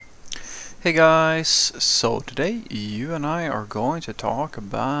Hey guys, so today you and I are going to talk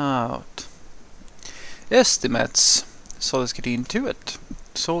about estimates. So let's get into it.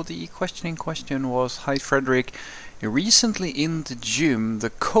 So the question in question was, hi Frederick, recently in the gym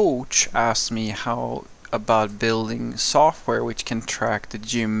the coach asked me how about building software which can track the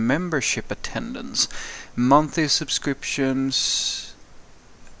gym membership attendance, monthly subscriptions,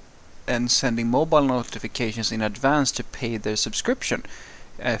 and sending mobile notifications in advance to pay their subscription.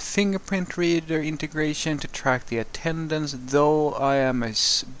 A fingerprint reader integration to track the attendance. Though I am a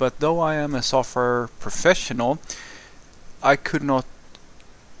software professional, I could not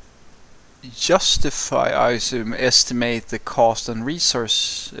justify, I assume, estimate the cost and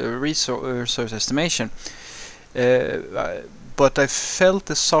resource estimation. But I felt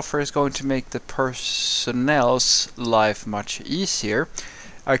the software is going to make the personnel's life much easier.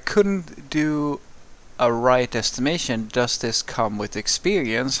 I couldn't do a right estimation. Does this come with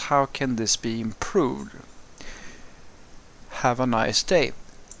experience? How can this be improved? Have a nice day.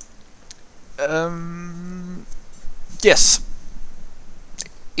 Yes,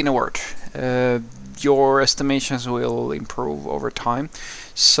 in a word. Your estimations will improve over time.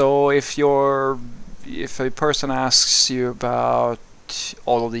 So if a person asks you about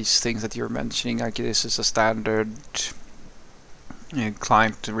all of these things that you're mentioning, like this is a standard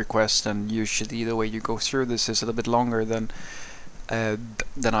client request, and usually the way you go through this is a little bit longer than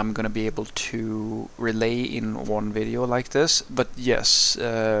I'm going to be able to relay in one video like this. But yes,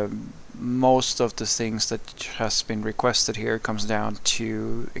 most of the things that has been requested here comes down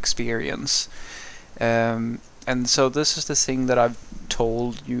to experience. And so this is the thing that I've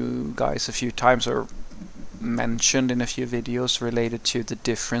told you guys a few times, or mentioned in a few videos, related to the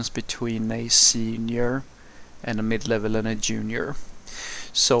difference between a senior and a mid-level and a junior.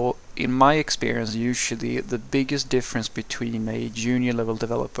 So in my experience, usually the biggest difference between a junior level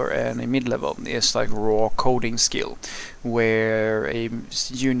developer and a mid-level is like raw coding skill, where a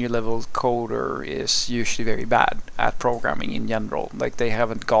junior level coder is usually very bad at programming in general. Like they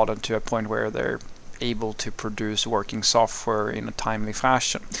haven't gotten to a point where they're able to produce working software in a timely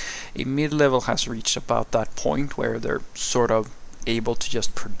fashion. A mid-level has reached about that point where they're sort of able to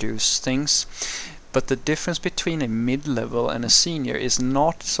just produce things. But the difference between a mid-level and a senior is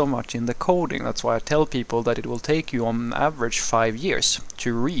not so much in the coding. That's why I tell people that it will take you on average 5 years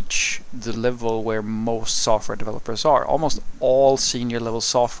to reach the level where most software developers are. Almost all senior level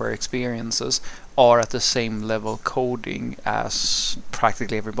software experiences are at the same level coding as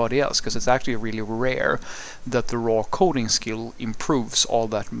practically everybody else, because it's actually really rare that the raw coding skill improves all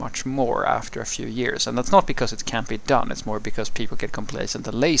that much more after a few years. And that's not because it can't be done, it's more because people get complacent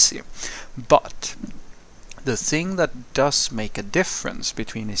and lazy. But the thing that does make a difference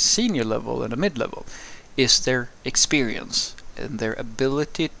between a senior level and a mid-level is their experience and their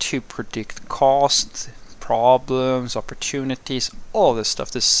ability to predict cost, problems, opportunities, all this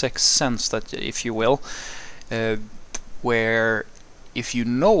stuff, this sixth sense, that, if you will, where if you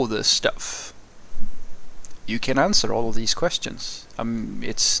know this stuff, you can answer all of these questions.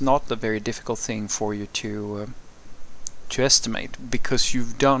 It's not a very difficult thing for you to estimate, because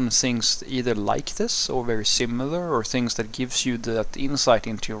you've done things either like this or very similar, or things that gives you that insight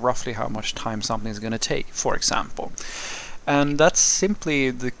into roughly how much time something is going to take, for example. And that's simply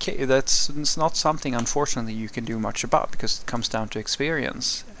the case. It's not something, unfortunately, you can do much about, because it comes down to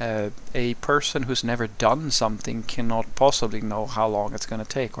experience. A person who's never done something cannot possibly know how long it's going to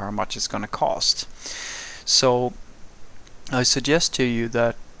take or how much it's going to cost. So I suggest to you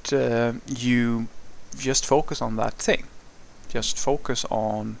that you just focus on that thing. Just focus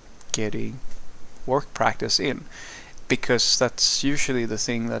on getting work practice in, because that's usually the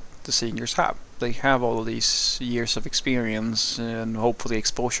thing that the seniors have. They have all of these years of experience and hopefully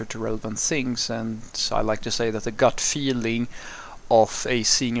exposure to relevant things, and I like to say that the gut feeling of a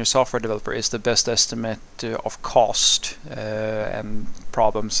senior software developer is the best estimate of cost and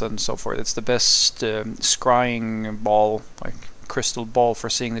problems and so forth. It's the best scrying ball, like crystal ball for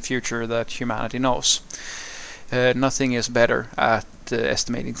seeing the future that humanity knows. Nothing is better at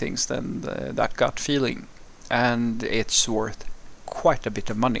estimating things than that gut feeling, and it's worth quite a bit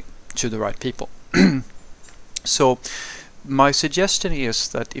of money to the right people. So my suggestion is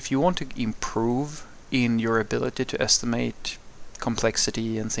that if you want to improve in your ability to estimate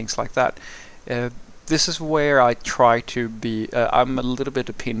complexity and things like that, this is where I try to be, I'm a little bit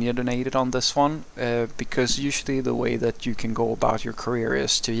opinionated on this one, because usually the way that you can go about your career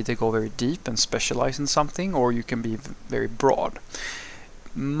is to either go very deep and specialize in something, or you can be very broad.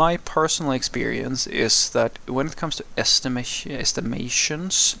 My personal experience is that when it comes to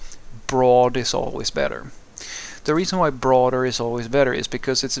estimations, broad is always better. The reason why broader is always better is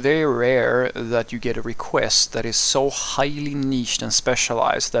because it's very rare that you get a request that is so highly niched and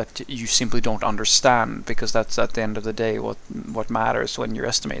specialized that you simply don't understand, because that's at the end of the day what matters when you're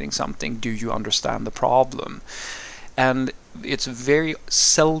estimating something. Do you understand the problem? And it's very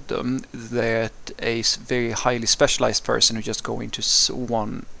seldom that a very highly specialized person who just go into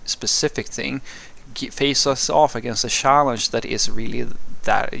one specific thing faces off against a challenge that is really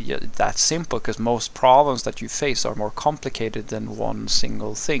that simple, because most problems that you face are more complicated than one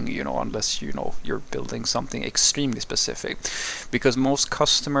single thing, unless you're building something extremely specific. Because most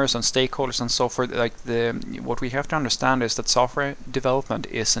customers and stakeholders and so forth, what we have to understand is that software development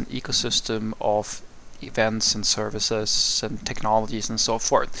is an ecosystem of events and services and technologies and so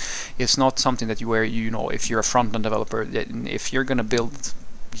forth. It's not something that if you're a front-end developer, if you're going to build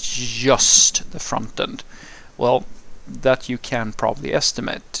just the front end, well, that you can probably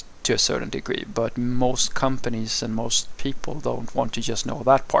estimate to a certain degree, but most companies and most people don't want to just know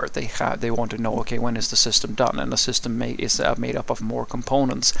that part. They want to know, okay, when is the system done? And the system is made up of more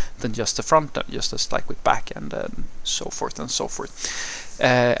components than just the front end, just as like with back end and so forth and so forth.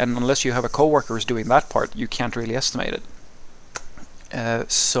 And unless you have a coworker who's doing that part, you can't really estimate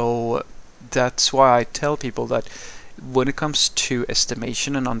it. So that's why I tell people that when it comes to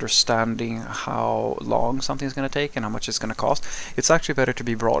estimation and understanding how long something is going to take and how much it's going to cost, it's actually better to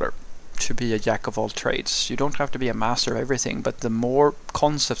be broader, to be a jack of all trades. You don't have to be a master of everything, but the more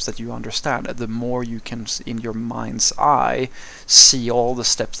concepts that you understand, the more you can, in your mind's eye, see all the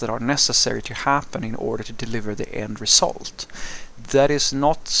steps that are necessary to happen in order to deliver the end result. That is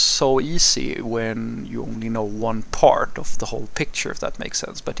not so easy when you only know one part of the whole picture, if that makes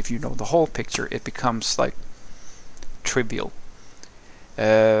sense. But if you know the whole picture, it becomes like trivial.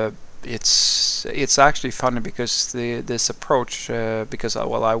 It's actually funny because this approach, because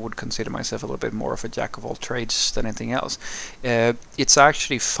I would consider myself a little bit more of a jack of all trades than anything else. It's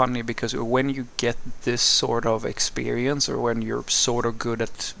actually funny because when you get this sort of experience, or when you're sort of good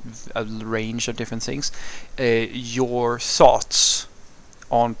at a range of different things, your thoughts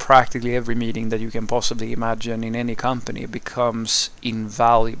on practically every meeting that you can possibly imagine in any company becomes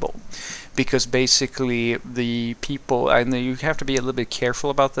invaluable. Because basically the people, and you have to be a little bit careful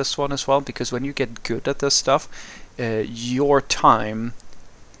about this one as well, because when you get good at this stuff, your time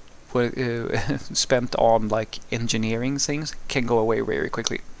spent on like engineering things can go away very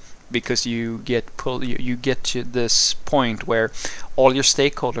quickly, because you get to this point where all your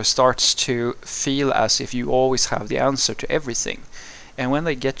stakeholders starts to feel as if you always have the answer to everything. And when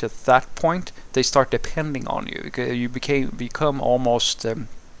they get to that point, they start depending on you. You become almost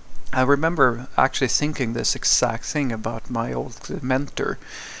I remember actually thinking this exact thing about my old mentor,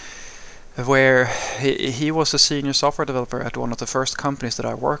 where he was a senior software developer at one of the first companies that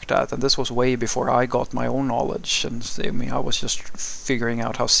I worked at, and this was way before I got my own knowledge, and I was just figuring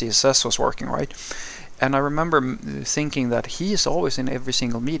out how CSS was working, right? And I remember thinking that he is always in every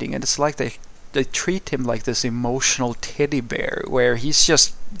single meeting, and it's like they treat him like this emotional teddy bear, where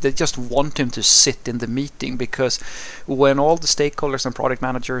they just want him to sit in the meeting, because when all the stakeholders and product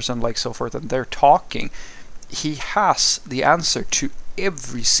managers and like so forth and they're talking, he has the answer to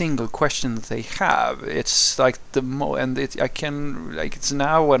every single question that they have. It's like it's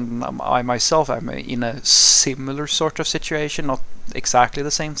now when I myself am in a similar sort of situation, not exactly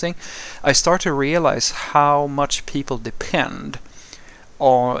the same thing, I start to realize how much people depend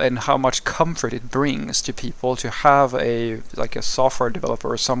and how much comfort it brings to people to have a software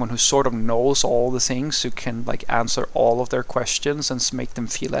developer or someone who sort of knows all the things, who can like answer all of their questions and make them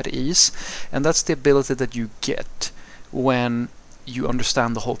feel at ease. And that's the ability that you get when you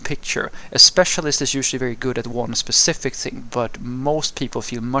understand the whole picture. A specialist is usually very good at one specific thing, but most people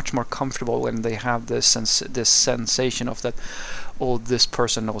feel much more comfortable when they have this sensation of that, oh, this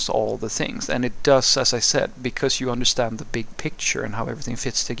person knows all the things. And it does, as I said, because you understand the big picture and how everything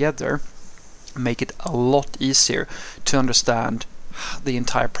fits together, make it a lot easier to understand the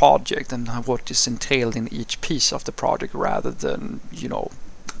entire project and what is entailed in each piece of the project, rather than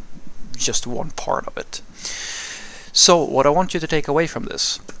just one part of it. So what I want you to take away from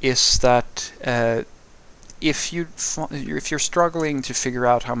this is that if you're struggling to figure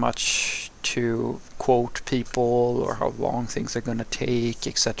out how much to quote people or how long things are going to take,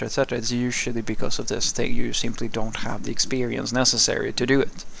 etc., etc., it's usually because of this thing. You simply don't have the experience necessary to do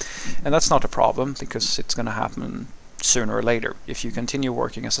it. And that's not a problem, because it's going to happen sooner or later. If you continue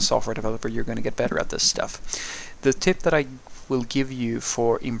working as a software developer, you're going to get better at this stuff. The tip that I will give you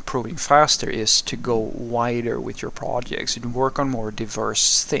for improving faster is to go wider with your projects and work on more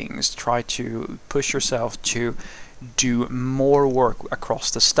diverse things. Try to push yourself to do more work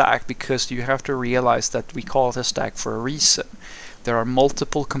across the stack, because you have to realize that we call it a stack for a reason. There are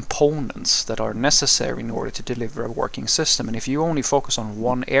multiple components that are necessary in order to deliver a working system, and if you only focus on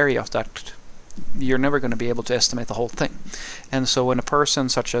one area of that, you're never going to be able to estimate the whole thing. And so when a person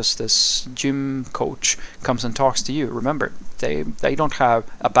such as this gym coach comes and talks to you, remember, they don't have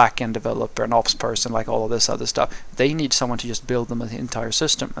a back-end developer, an ops person, like all of this other stuff. They need someone to just build them an entire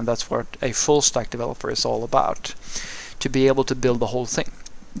system, and that's what a full stack developer is all about, to be able to build the whole thing.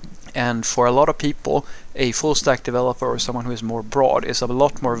 And for a lot of people, a full stack developer or someone who is more broad is a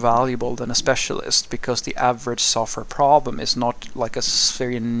lot more valuable than a specialist, because the average software problem is not like a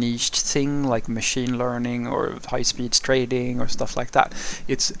very niched thing like machine learning or high speed trading or stuff like that.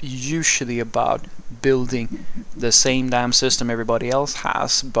 It's usually about building the same damn system everybody else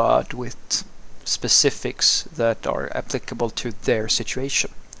has, but with specifics that are applicable to their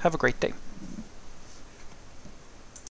situation. Have a great day.